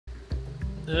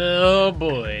Oh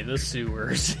boy, the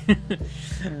sewers.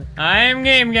 I'm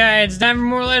Game Guy. It's time for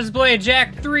more Let's Play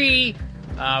Jack 3.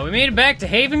 We made it back to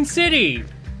Haven City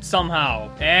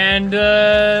somehow, and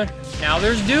now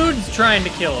there's dudes trying to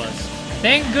kill us.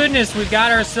 Thank goodness we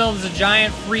got ourselves a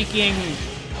giant freaking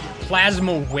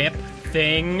plasma whip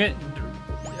thing,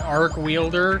 arc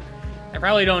wielder. I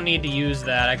probably don't need to use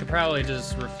that. I could probably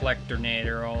just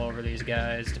reflectornator all over these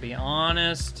guys, to be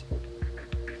honest.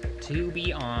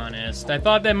 I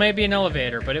thought that might be an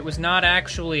elevator, but it was not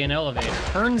actually an elevator.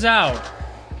 Turns out,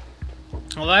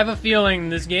 well, I have a feeling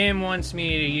this game wants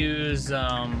me to use,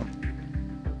 the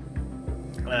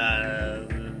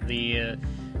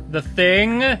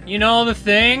thing. You know the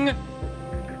thing?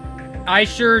 I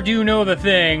sure do know the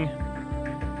thing.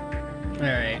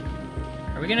 Alright.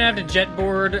 Are we gonna have to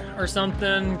jetboard or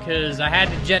something? Because I had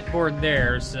to jetboard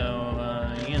there, so,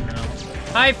 you know.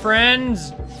 Hi,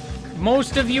 friends!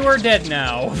 Most of you are dead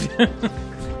now.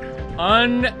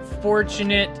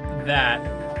 Unfortunate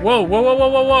that. Whoa, whoa, whoa, whoa,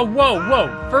 whoa, whoa, whoa,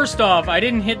 whoa. First off, I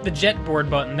didn't hit the jetboard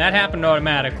button. That happened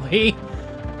automatically.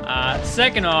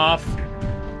 Second off...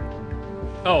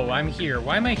 Oh, I'm here.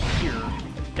 Why am I here?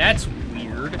 That's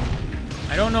weird.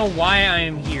 I don't know why I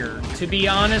am here. To be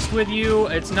honest with you,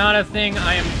 it's not a thing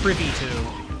I am privy to.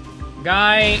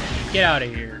 Guy, get out of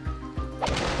here.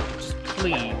 Just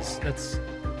please. That's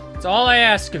all I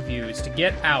ask of you, is to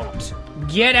get out.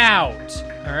 Get out!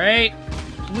 Alright?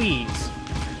 Please.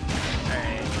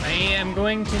 Alright, I am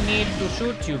going to need to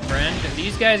shoot you, friend.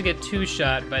 These guys get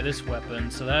two-shot by this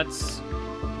weapon, so that's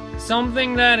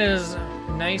something that is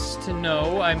nice to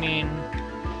know. I mean,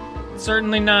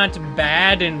 certainly not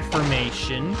bad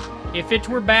information. If it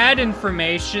were bad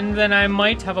information, then I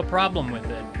might have a problem with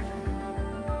it.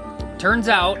 Turns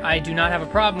out, I do not have a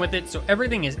problem with it, so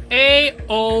everything is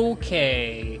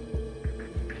A-okay.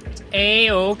 It's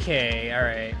A-okay,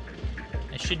 alright.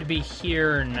 I should be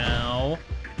here now.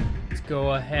 Let's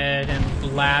go ahead and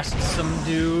blast some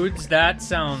dudes. That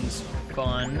sounds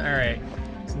fun. Alright.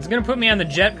 Since it's gonna put me on the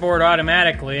jet board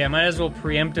automatically, I might as well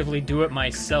preemptively do it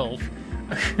myself.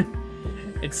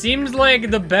 It seems like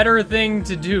the better thing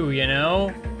to do, you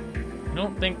know? I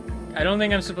don't think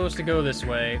I'm supposed to go this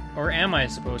way. Or am I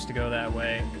supposed to go that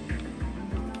way?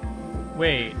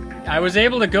 Wait, I was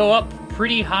able to go up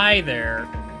pretty high there.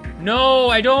 No,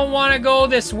 I don't want to go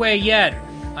this way yet.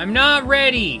 I'm not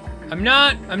ready. I'm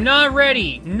not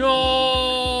ready.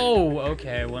 No!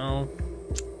 Okay, well,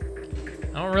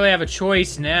 I don't really have a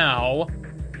choice now.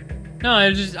 No,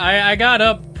 I got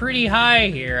up pretty high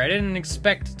here. I didn't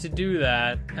expect to do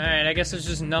that. Alright, I guess there's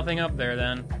just nothing up there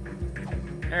then.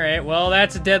 Alright, well,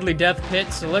 that's a deadly death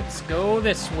pit, so let's go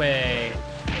this way.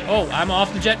 Oh, I'm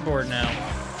off the jet board now.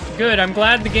 Good, I'm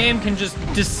glad the game can just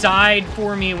decide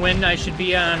for me when I should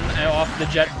be off the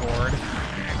jet board.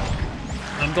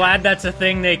 I'm glad that's a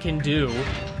thing they can do.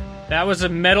 That was a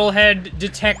metalhead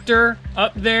detector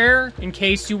up there, in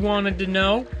case you wanted to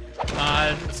know.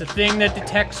 It's a thing that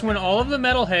detects when all of the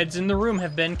metalheads in the room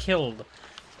have been killed.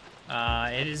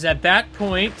 It is at that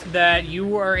point that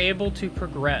you are able to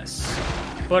progress.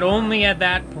 But only at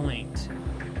that point.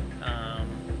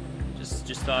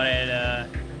 Just thought I'd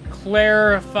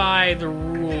clarify the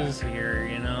rules here,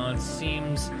 you know? It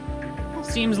seems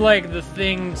like the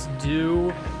thing to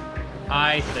do,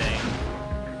 I think.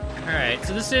 Alright,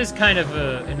 so this is kind of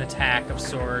an attack of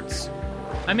sorts.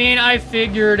 I mean, I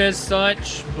figured as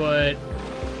such, but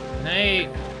can I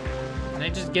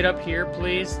just get up here,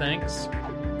 please? Thanks.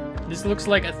 This looks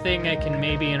like a thing I can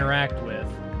maybe interact with.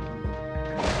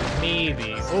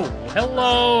 Maybe. Oh,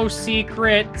 hello,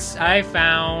 secrets. I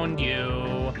found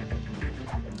you.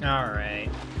 Alright.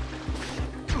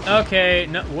 Okay,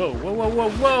 no, whoa, whoa, whoa, whoa,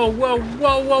 whoa, whoa,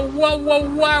 whoa, whoa, whoa, whoa,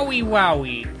 wowie,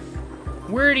 wowie.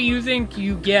 Where do you think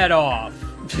you get off?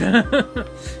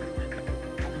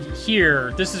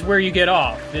 Here, this is where you get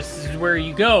off. This is where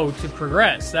you go to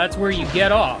progress. That's where you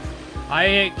get off.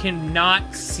 I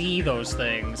cannot see those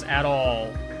things at all.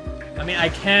 I mean, I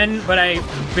can, but I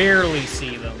barely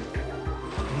see them.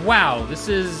 Wow, this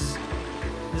is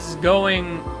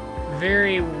going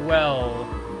very well.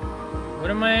 What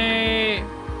am I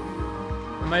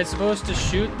supposed to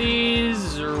shoot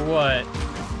these, or what?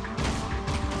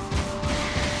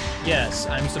 Yes,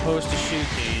 I'm supposed to shoot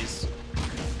these.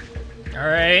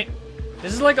 Alright.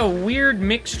 This is like a weird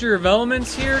mixture of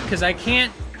elements here, because I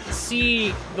can't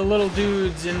see the little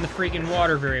dudes in the freaking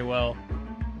water very well.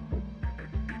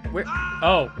 Where?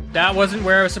 Oh, that wasn't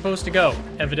where I was supposed to go,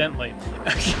 evidently.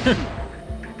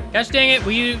 Gosh dang it,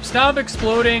 will you stop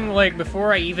exploding, like,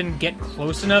 before I even get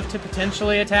close enough to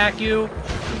potentially attack you?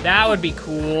 That would be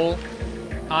cool,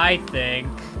 I think.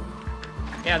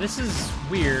 Yeah, this is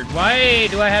weird. Why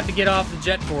do I have to get off the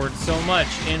jet board so much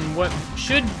in what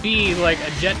should be like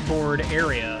a jet board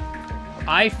area?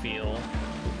 I feel.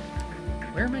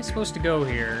 Where am I supposed to go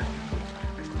here?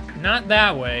 Not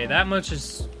that way. That much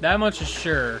is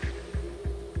sure.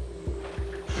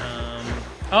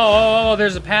 Oh,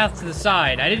 there's a path to the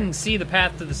side. I didn't see the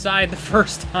path to the side the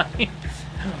first time.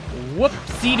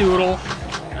 Whoopsie doodle.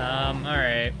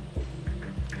 Alright.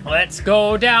 Let's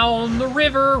go down the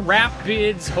river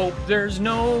rapids. Hope there's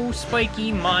no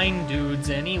spiky mine dudes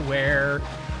anywhere.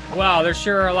 Wow, there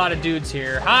sure are a lot of dudes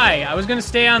here. Hi, I was gonna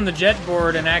stay on the jet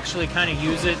board and actually kind of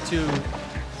use it to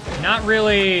not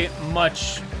really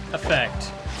much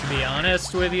effect, to be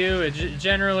honest with you. It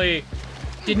generally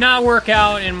did not work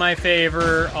out in my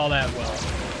favor all that well.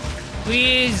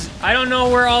 Please, I don't know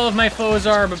where all of my foes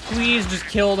are, but please just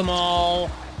kill them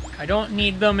all. I don't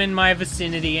need them in my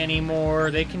vicinity anymore.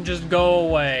 They can just go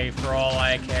away for all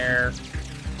I care.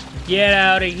 Get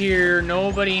out of here.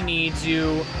 Nobody needs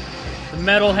you. The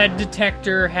metalhead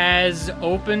detector has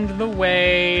opened the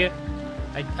way.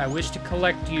 I wish to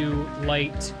collect you,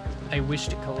 light. I wish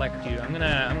to collect you. I'm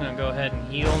gonna go ahead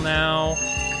and heal now.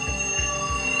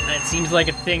 It seems like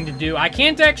a thing to do. I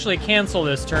can't actually cancel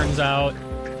this, turns out.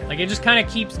 Like, it just kind of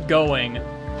keeps going.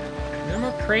 Are there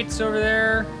more crates over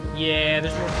there? Yeah,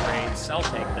 there's more crates. I'll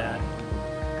take that.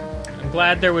 I'm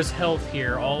glad there was health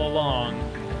here all along.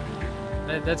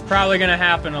 That's probably gonna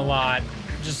happen a lot.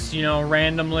 Just, you know,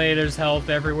 randomly there's health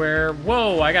everywhere.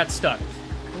 Whoa, I got stuck.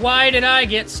 Why did I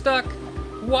get stuck?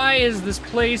 Why is this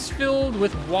place filled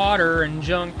with water and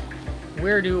junk?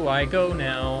 Where do I go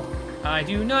now? I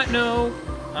do not know.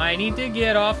 I need to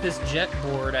get off this jet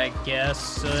board, I guess,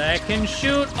 so that I can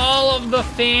shoot all of the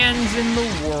fans in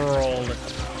the world.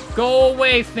 Go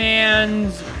away,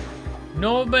 fans.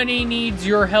 Nobody needs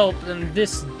your help in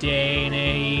this day and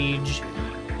age.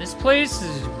 This place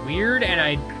is weird, and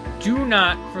I do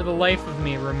not, for the life of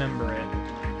me, remember it.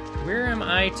 Where am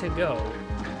I to go?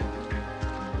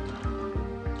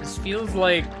 This feels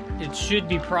like it should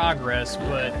be progress,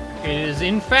 but it is,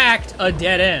 in fact, a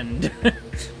dead end.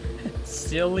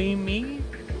 Silly me?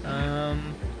 I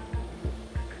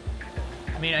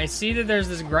mean, I see that there's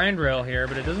this grind rail here,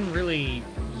 but it doesn't really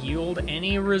yield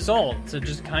any results. It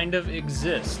just kind of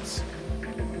exists.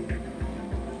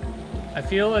 I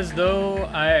feel as though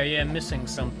I am missing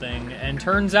something, and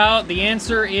turns out the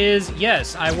answer is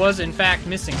yes, I was in fact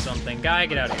missing something. Guy,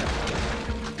 get out of here.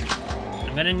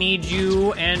 I'm gonna need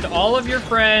you and all of your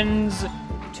friends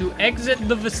to exit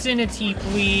the vicinity,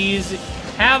 please.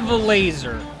 Have a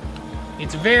laser.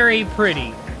 It's very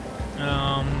pretty.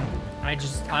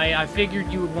 I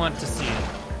figured you would want to see it.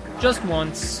 Just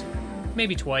once,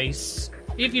 maybe twice.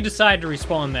 If you decide to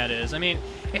respawn, that is. I mean,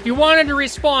 if you wanted to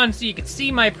respawn so you could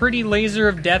see my pretty laser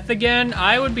of death again,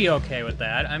 I would be okay with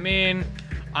that. I mean,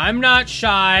 I'm not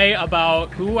shy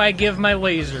about who I give my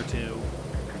laser to.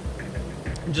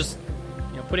 I'm just,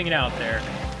 you know, putting it out there.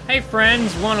 Hey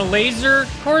friends, want a laser?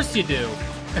 Of course you do.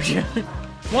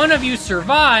 One of you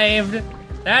survived.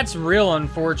 That's real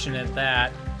unfortunate,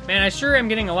 that. Man, I sure am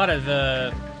getting a lot of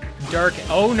dark...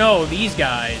 Oh no, these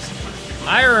guys.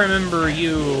 I remember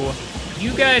you.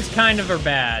 You guys kind of are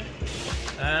bad.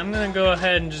 I'm gonna go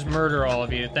ahead and just murder all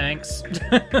of you, thanks.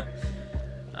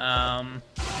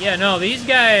 Yeah, no, these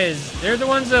guys, they're the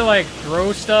ones that, like,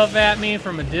 throw stuff at me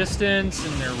from a distance,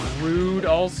 and they're rude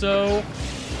also.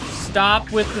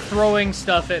 Stop with the throwing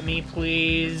stuff at me,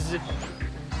 please.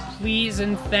 Please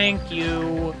and thank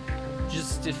you.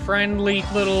 Just a friendly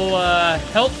little,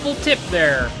 helpful tip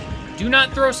there. Do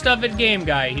not throw stuff at Game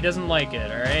Guy. He doesn't like it,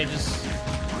 alright? Just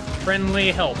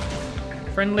friendly help.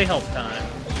 Friendly help time.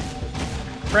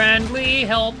 Friendly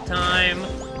help time.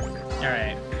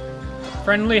 Alright.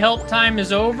 Friendly help time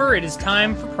is over. It is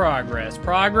time for progress.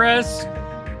 Progress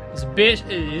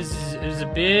is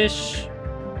a bish.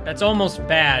 That's almost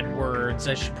bad words.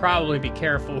 I should probably be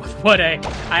careful with what I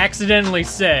accidentally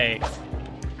say.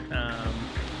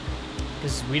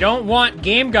 Because we don't want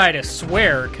Game Guy to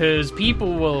swear, because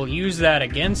people will use that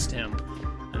against him.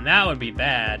 And that would be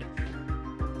bad.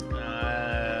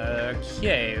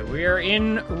 Okay, we are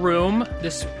in room.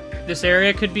 This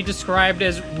area could be described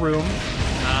as room.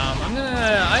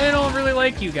 I don't really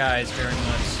like you guys very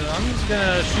much, so I'm just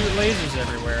gonna shoot lasers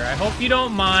everywhere. I hope you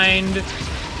don't mind.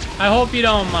 I hope you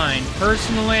don't mind.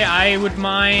 Personally, I would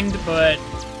mind, but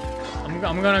I'm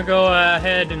gonna go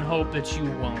ahead and hope that you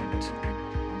won't.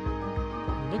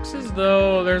 Looks as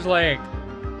though there's like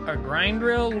a grind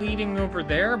rail leading over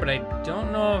there, but I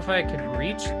don't know if I could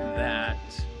reach that.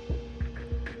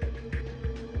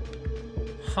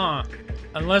 Huh.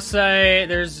 Unless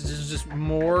there's just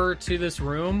more to this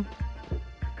room.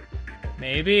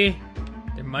 Maybe?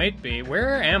 There might be.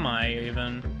 Where am I,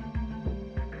 even?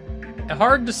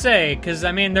 Hard to say, because,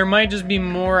 I mean, there might just be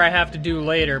more I have to do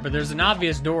later, but there's an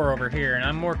obvious door over here, and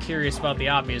I'm more curious about the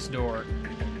obvious door.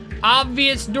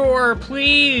 Obvious door,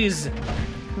 please!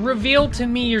 Reveal to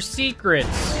me your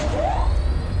secrets.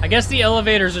 I guess the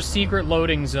elevators are secret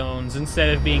loading zones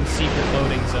instead of being secret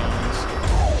loading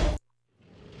zones.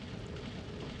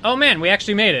 Oh man, we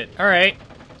actually made it. Alright.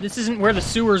 This isn't where the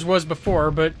sewers was before,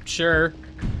 but sure.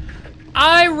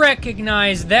 I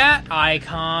recognize that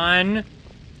icon!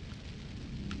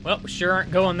 Well, we sure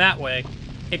aren't going that way.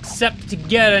 Except to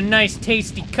get a nice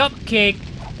tasty cupcake.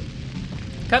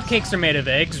 Cupcakes are made of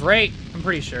eggs, right? I'm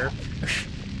pretty sure.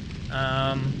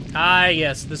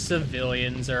 Yes, the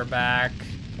civilians are back.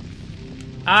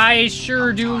 I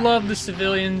sure do love the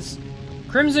civilians.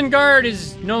 Crimson Guard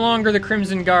is no longer the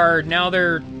Crimson Guard. Now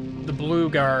they're the Blue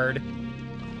Guard.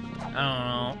 I don't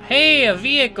know. Hey, a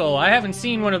vehicle! I haven't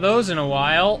seen one of those in a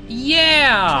while.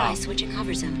 Yeah! Try switching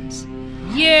hover zones.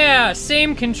 Yeah!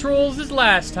 Same controls as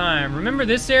last time. Remember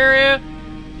this area?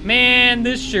 Man,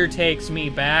 this sure takes me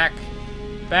back.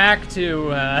 Back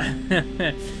to,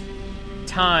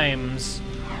 times.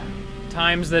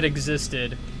 Times that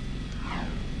existed.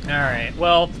 Alright,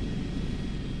 well...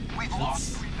 We've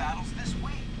lost 3 battles this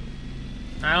week.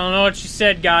 I don't know what you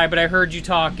said, guy, but I heard you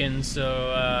talking,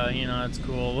 so, you know, that's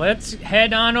cool. Let's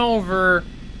head on over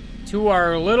to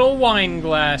our little wine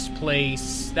glass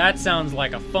place. That sounds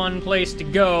like a fun place to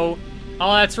go.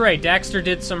 Oh, that's right, Daxter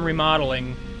did some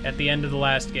remodeling at the end of the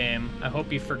last game. I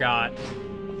hope you forgot.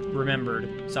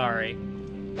 Remembered. Sorry.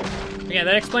 Yeah,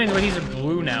 that explains why these are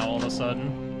blue now all of a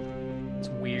sudden. It's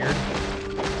weird.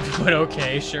 But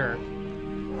okay, sure.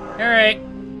 Alright.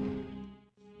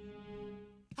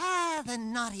 Ah, the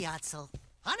naughty Otzel.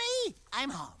 Honey,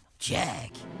 I'm home.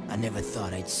 Jack, I never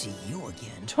thought I'd see you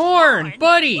again. Torn,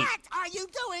 buddy! What are you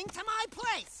doing to my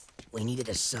place? We needed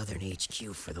a southern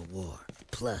HQ for the war.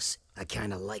 Plus, I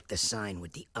kinda like the sign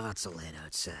with the Otzel head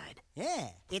outside. Yeah,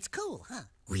 it's cool, huh?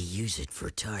 We use it for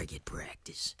target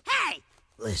practice. Hey!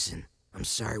 Listen, I'm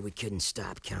sorry we couldn't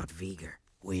stop Count Viger.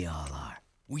 We all are.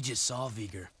 We just saw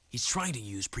Viger. He's trying to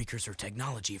use precursor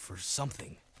technology for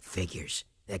something. Figures.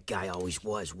 That guy always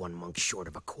was one monk short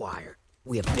of a choir.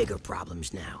 We have bigger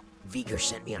problems now. Viger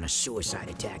sent me on a suicide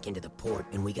attack into the port,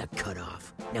 and we got cut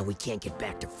off. Now we can't get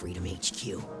back to Freedom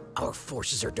HQ. Our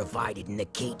forces are divided, and the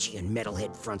KG and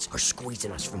Metalhead fronts are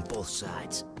squeezing us from both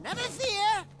sides. Never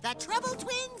fear, the Trouble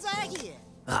Twins are here.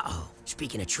 Uh-oh.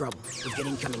 Speaking of trouble, we've got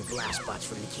incoming blast bots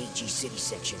from the KG City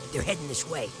section. They're heading this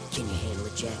way. Can you handle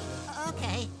it, Jack?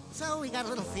 Okay, so we got a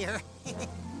little fear.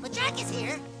 But Jack is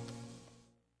here.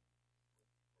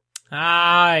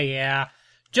 Ah, yeah.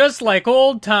 Just like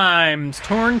old times.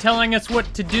 Torn telling us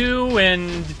what to do,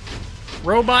 and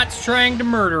robots trying to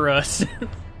murder us.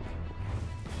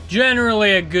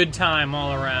 Generally a good time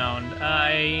all around.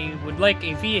 I would like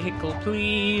a vehicle,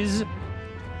 please.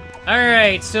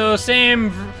 Alright, so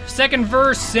second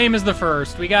verse, same as the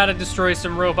first. We gotta destroy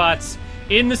some robots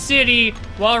in the city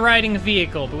while riding a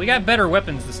vehicle. But we got better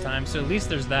weapons this time, so at least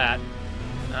there's that.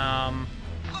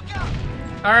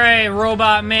 Alright,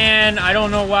 Robot Man. I don't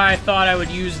know why I thought I would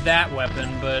use that weapon,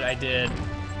 but I did.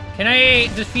 Can I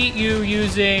defeat you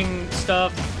using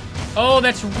stuff? Oh,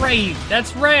 that's right.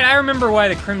 That's right. I remember why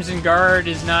the Crimson Guard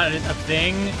is not a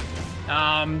thing.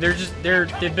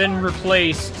 They've been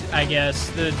replaced, I guess.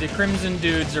 The Crimson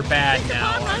dudes are bad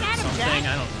now or something.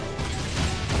 I don't know.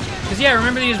 Because, yeah,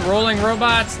 remember these rolling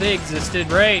robots? They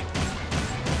existed, right?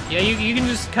 Yeah, you can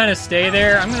just kind of stay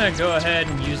there. I'm going to go ahead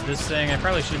and use this thing. I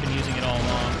probably should have been using it all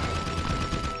along.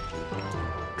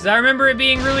 Because I remember it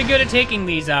being really good at taking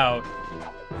these out.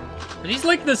 Are these,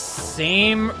 like, the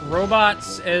same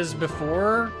robots as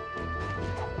before?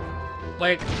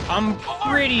 Like, I'm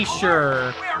pretty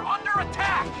sure. We are under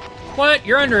attack. What?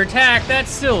 You're under attack?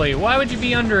 That's silly. Why would you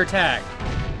be under attack?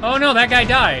 Oh no, that guy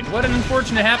died. What an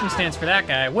unfortunate happenstance for that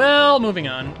guy. Well, moving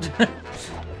on.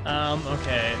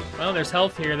 Okay. Well, there's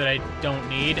health here that I don't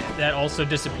need. That also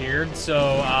disappeared,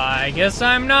 so I guess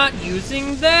I'm not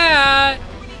using that.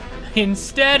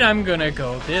 Instead, I'm gonna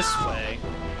go this way.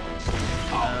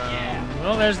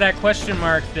 Well, there's that question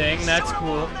mark thing. That's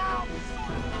cool.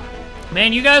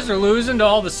 Man, you guys are losing to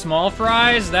all the small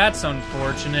fries? That's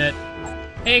unfortunate.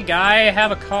 Hey, guy, I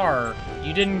have a car.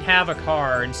 You didn't have a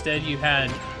car. Instead, you had,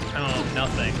 I don't know,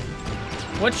 nothing.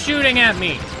 What's shooting at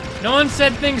me? No one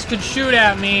said things could shoot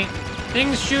at me.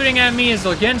 Things shooting at me is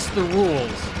against the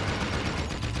rules.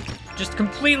 Just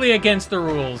completely against the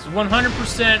rules.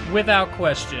 100% without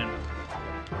question.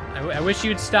 I wish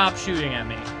you'd stop shooting at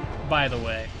me, by the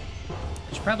way.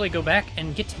 I should probably go back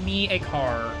and get me a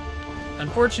car.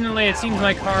 unfortunately, it seems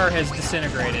my car has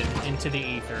disintegrated into the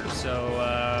ether,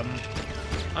 so,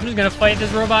 I'm just gonna fight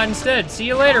this robot instead. See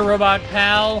you later, robot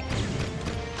pal.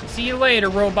 See you later,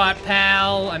 robot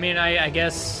pal. I mean, I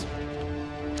guess...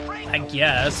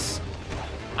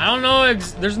 I don't know,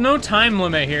 there's no time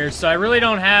limit here, so I really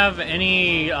don't have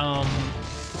any,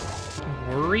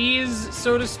 worries,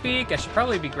 so to speak. I should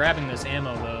probably be grabbing this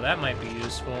ammo, though. That might be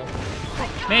useful.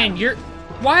 Man,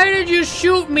 why did you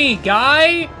shoot me,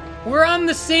 guy? We're on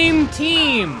the same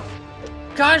team.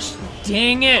 Gosh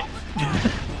dang it.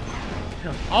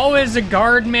 Always a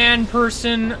guard man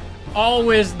person,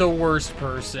 always the worst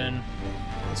person.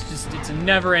 It's a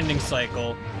never-ending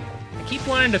cycle. I keep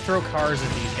wanting to throw cars at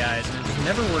these guys, and it just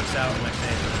never works out in my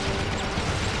favor.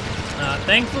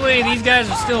 Thankfully, these guys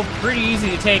are still pretty easy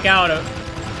to take out.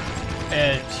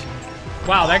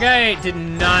 Wow, that guy did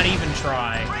not even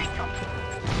try.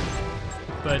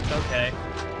 But, okay.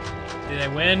 Did I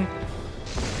win?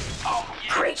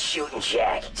 Great shooting,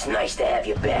 Jack. It's nice to have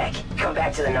you back. Come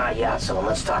back to the Nadiazzo and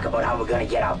let's talk about how we're gonna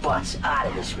get our butts out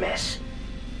of this mess.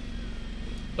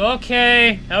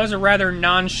 Okay, that was a rather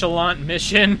nonchalant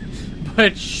mission,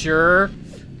 but sure.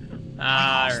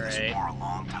 Alright.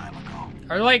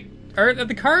 Are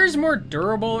the cars more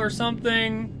durable or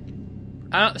something?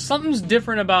 Something's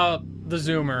different about the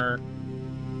Zoomer.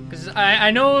 Because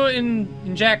I know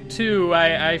in Jak 2,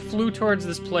 I flew towards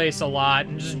this place a lot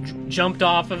and just jumped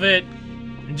off of it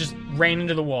and just ran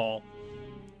into the wall.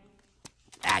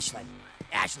 Ashlyn,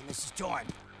 this is Dorn.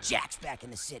 Jack's back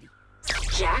in the city.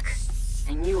 Jack?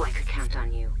 I knew I could count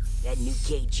on you. That new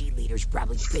KG leader's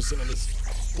probably pissing in his...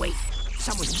 Wait,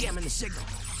 someone's jamming the signal.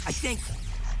 I think...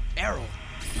 Errol.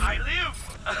 I live!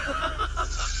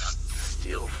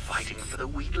 Still fighting for the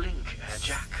weak link,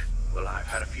 Jack? Well, I've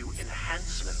had a few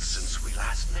enhancements since we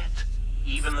last met.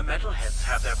 Even the metalheads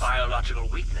have their biological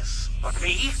weakness. But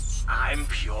me? I'm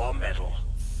pure metal.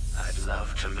 I'd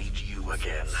love to meet you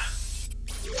again.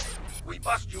 We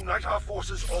must unite our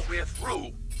forces or we're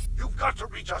through. You've got to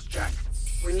reach us, Jack.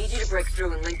 We need you to break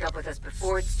through and link up with us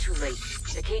before it's too late.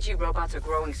 The KG robots are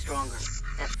growing stronger.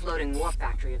 That floating war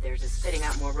factory of theirs is spitting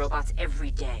out more robots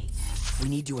every day. We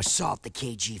need to assault the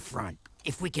KG front.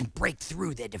 If we can break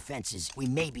through their defenses, we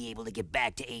may be able to get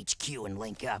back to HQ and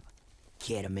link up.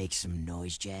 Care to make some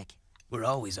noise, Jack? We're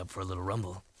always up for a little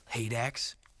rumble. Hey,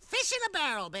 Dax? Fish in a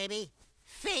barrel, baby.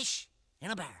 Fish in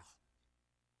a barrel.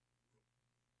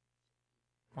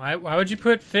 Why would you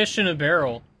put fish in a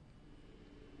barrel?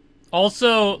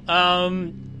 Also,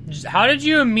 how did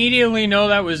you immediately know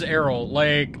that was Errol?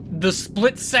 Like, the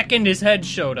split second his head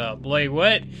showed up. Like,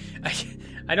 what?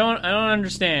 I don't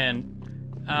understand.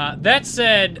 That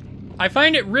said, I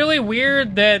find it really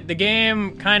weird that the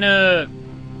game kind of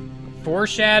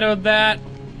foreshadowed that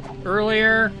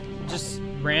earlier, just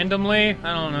randomly.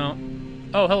 I don't know.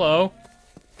 Oh, hello.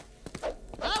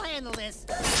 I'll handle this.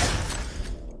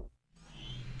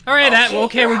 All right,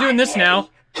 okay, we're doing this now.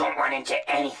 Don't run into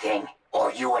anything,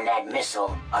 or you and that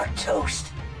missile are toast.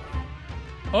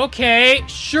 Okay,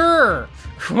 sure.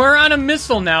 We're on a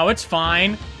missile now, it's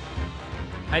fine.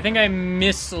 I think I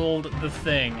missiled the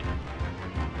thing.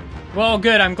 Well,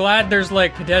 good, I'm glad there's,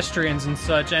 like, pedestrians and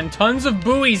such, and tons of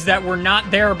buoys that were not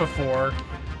there before.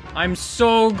 I'm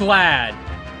so glad.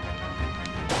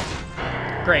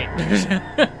 Great.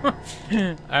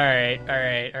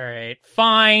 Alright.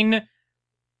 Fine.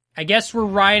 I guess we're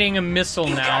riding a missile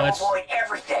now. Gotta avoid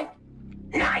everything.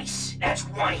 Nice. That's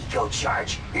one eco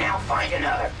charge. Now find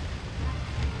another.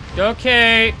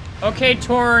 Okay,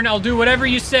 Torn, I'll do whatever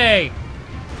you say.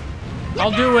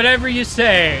 I'll do whatever you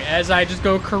say as I just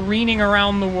go careening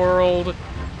around the world,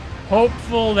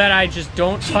 hopeful that I just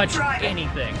don't touch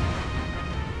anything.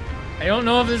 I don't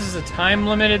know if this is a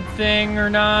time-limited thing or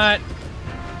not.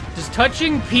 Does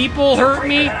touching people hurt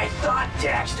me? I thought,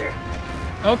 Daxter.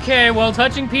 Okay, well,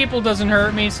 touching people doesn't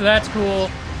hurt me, so that's cool.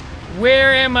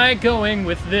 Where am I going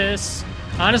with this?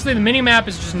 Honestly, the minimap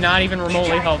is just not even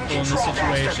remotely helpful in this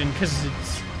situation, because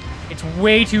it's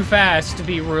way too fast to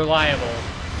be reliable.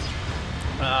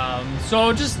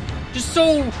 So just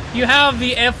so you have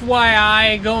the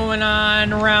FYI going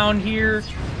on around here,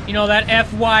 you know, that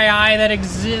FYI that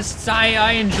exists,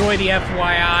 I enjoy the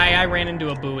FYI. I ran into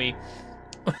a buoy.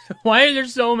 Why are there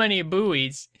so many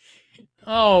buoys?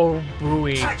 Oh,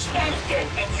 buoy. Touch anything,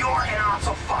 and you're an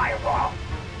awesome fireball.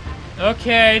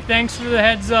 Okay, thanks for the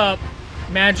heads up.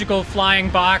 Magical flying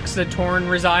box that Torn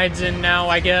resides in now,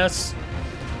 I guess.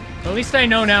 At least I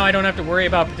know now I don't have to worry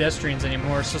about pedestrians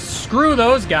anymore, so screw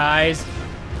those guys.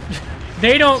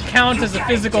 They don't count as a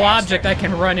physical object I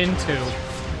can run into.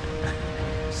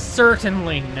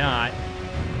 Certainly not.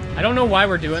 I don't know why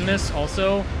we're doing this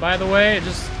also, by the way.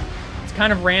 It's It's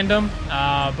kind of random,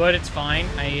 but it's fine.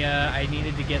 I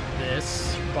needed to get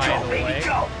this, by the way.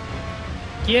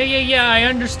 Yeah, I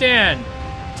understand.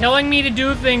 Telling me to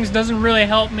do things doesn't really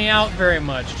help me out very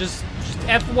much. Just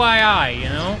FYI, you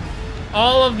know?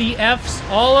 All of the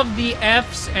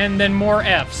Fs, and then more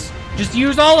Fs. Just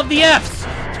use all of the Fs!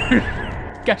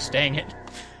 Gosh dang it.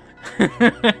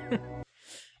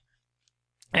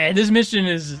 And this mission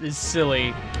is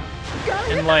silly.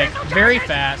 And, like, very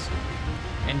fast.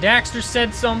 And Daxter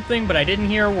said something, but I didn't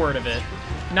hear a word of it.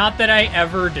 Not that I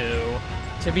ever do.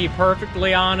 To be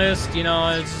perfectly honest, you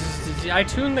know, I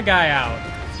tuned the guy out.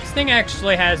 This thing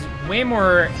actually has way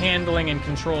more handling and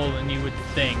control than you would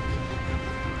think.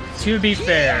 To be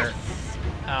fair.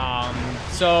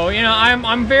 So, you know,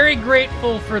 I'm very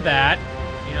grateful for that.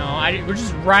 You know, we're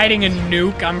just riding a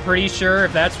nuke, I'm pretty sure,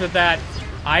 if that's what that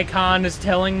icon is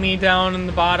telling me down in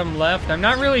the bottom left. I'm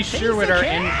not really sure what our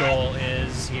end goal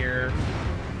is here.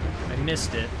 I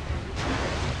missed it.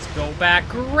 Let's go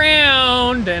back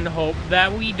around and hope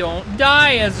that we don't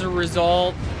die as a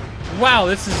result. Wow,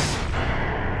 this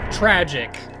is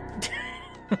tragic.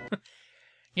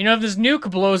 You know, if this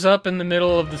nuke blows up in the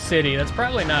middle of the city, that's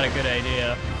probably not a good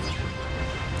idea.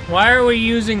 Why are we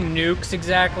using nukes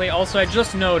exactly? Also, I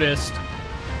just noticed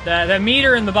that that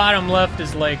meter in the bottom left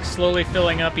is like slowly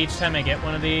filling up each time I get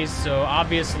one of these, so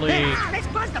obviously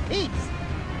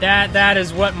that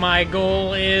is what my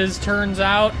goal is, turns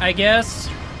out, I guess.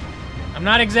 I'm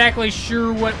not exactly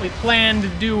sure what we plan to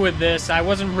do with this. I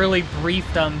wasn't really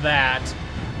briefed on that.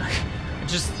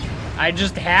 I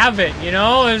just have it, you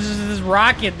know? It's just this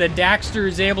rocket that Daxter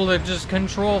is able to just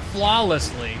control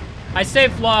flawlessly. I say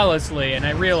flawlessly, and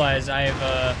I realize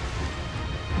I've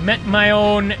met my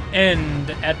own end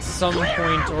at some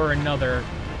point or another.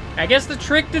 I guess the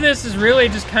trick to this is really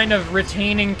just kind of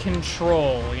retaining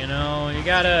control, you know? You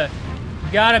gotta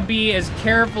be as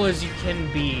careful as you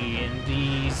can be in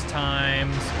these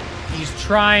times, these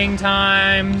trying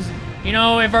times. You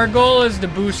know, if our goal is to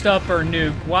boost up our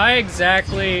nuke, why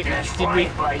exactly did we...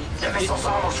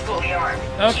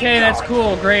 Okay, that's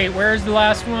cool, great. Where's the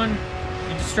last one?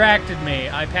 You distracted me.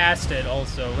 I passed it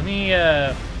also. Let me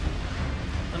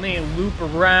loop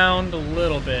around a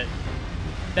little bit.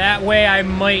 That way I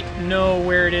might know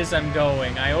where it is I'm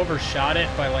going. I overshot it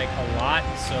by like a lot,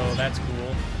 so that's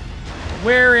cool.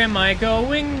 Where am I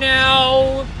going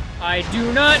now? I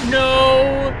do not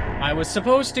know. I was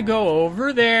supposed to go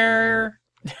over there.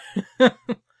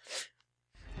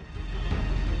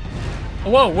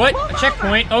 Whoa, what? A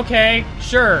checkpoint? Okay,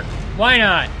 sure. Why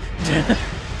not?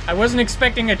 I wasn't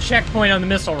expecting a checkpoint on the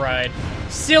missile ride.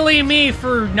 Silly me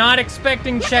for not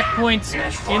expecting checkpoints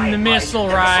in the missile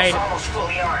ride.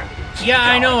 Yeah,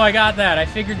 I know, I got that. I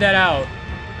figured that out.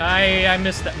 I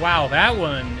missed that. Wow, that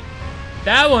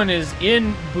one is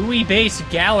in Buoy Base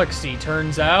Galaxy,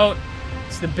 turns out.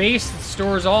 It's the base that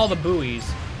stores all the buoys.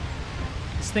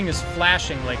 This thing is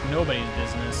flashing like nobody's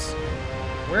business.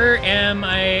 Where am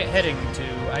I heading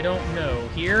to? I don't know.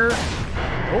 Here?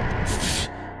 Oh.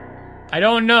 I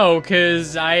don't know,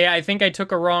 because I think I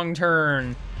took a wrong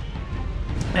turn.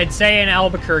 I'd say in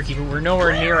Albuquerque, but we're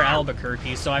nowhere near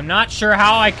Albuquerque, so I'm not sure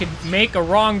how I could make a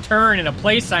wrong turn in a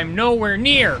place I'm nowhere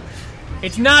near.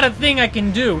 It's not a thing I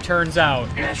can do, turns out.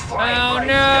 Oh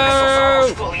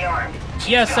no!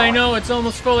 Yes, I know, it's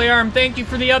almost fully armed. Thank you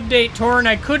for the update, Torn.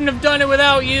 I couldn't have done it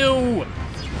without you!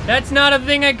 That's not a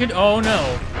thing I could... Oh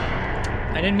no.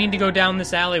 I didn't mean to go down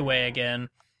this alleyway again.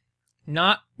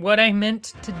 Not what I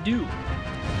meant to do.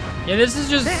 Yeah, this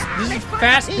is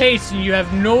fast-paced and you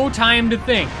have no time to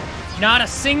think. Not a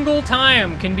single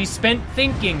time can be spent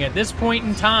thinking at this point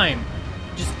in time.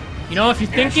 Just, you know, if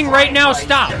you're thinking right now,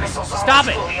 stop. Stop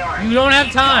it. You don't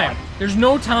have time. There's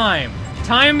no time.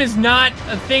 Time is not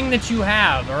a thing that you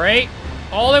have, alright?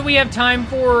 All that we have time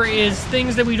for is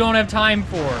things that we don't have time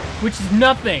for, which is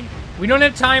nothing. We don't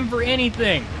have time for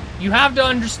anything. You have to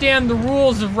understand the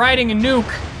rules of riding a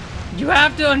nuke. You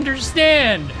have to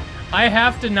understand. I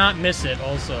have to not miss it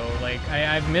also. Like,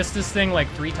 I've missed this thing like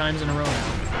 3 times in a row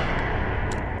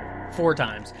now. 4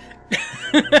 times.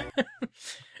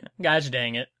 Gosh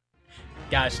dang it.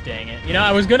 Gosh dang it. You know,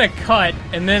 I was gonna cut,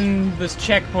 and then this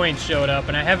checkpoint showed up,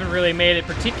 and I haven't really made it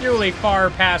particularly far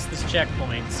past this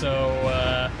checkpoint,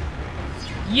 so,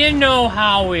 you know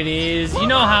how it is. You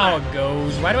know how it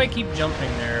goes. Why do I keep jumping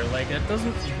there? Like, it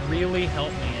doesn't really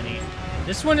help me any.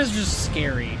 This one is just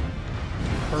scary.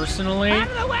 Personally. Out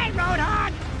of the way,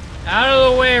 Roadhog! Out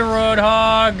of the way,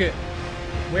 Roadhog!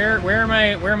 Where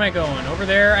am I going? Over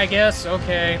there, I guess?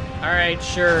 Okay. Alright,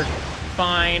 sure.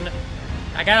 Fine.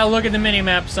 I gotta look at the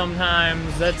minimap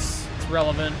sometimes. It's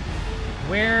relevant.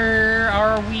 Where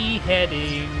are we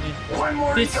heading? One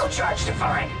more This- eco charge to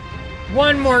find.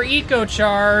 One more eco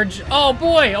charge. Oh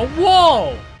boy, a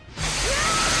wall!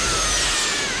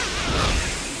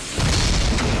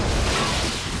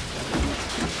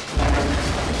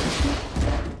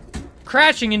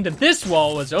 Crashing into this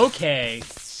wall was okay.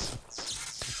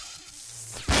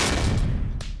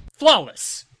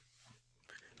 Flawless.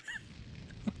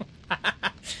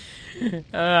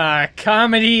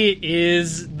 Comedy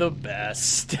is the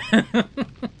best.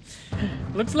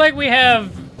 Looks like we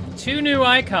have 2 new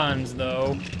icons,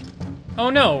 though. Oh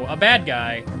no, a bad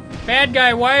guy. Bad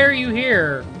guy, why are you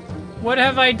here? What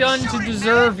have I done to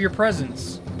deserve your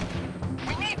presence?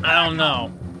 I don't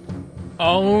know.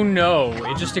 Oh no,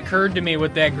 it just occurred to me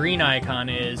what that green icon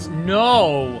is.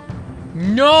 No!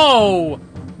 No!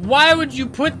 Why would you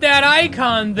put that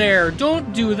icon there?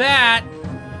 Don't do that!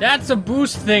 That's a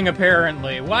boost thing,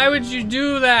 apparently. Why would you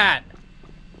do that?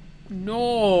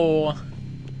 No.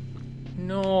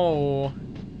 No.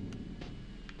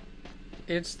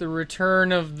 It's the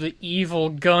return of the evil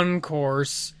gun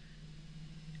course.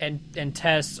 And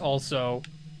tests also,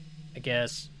 I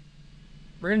guess.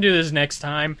 We're gonna do this next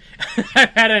time. I've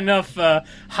had enough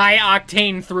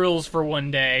high-octane thrills for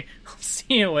one day. I'll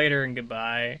see you later and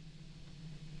goodbye.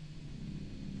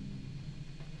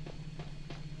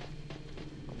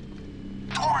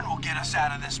 Torn will get us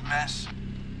out of this mess.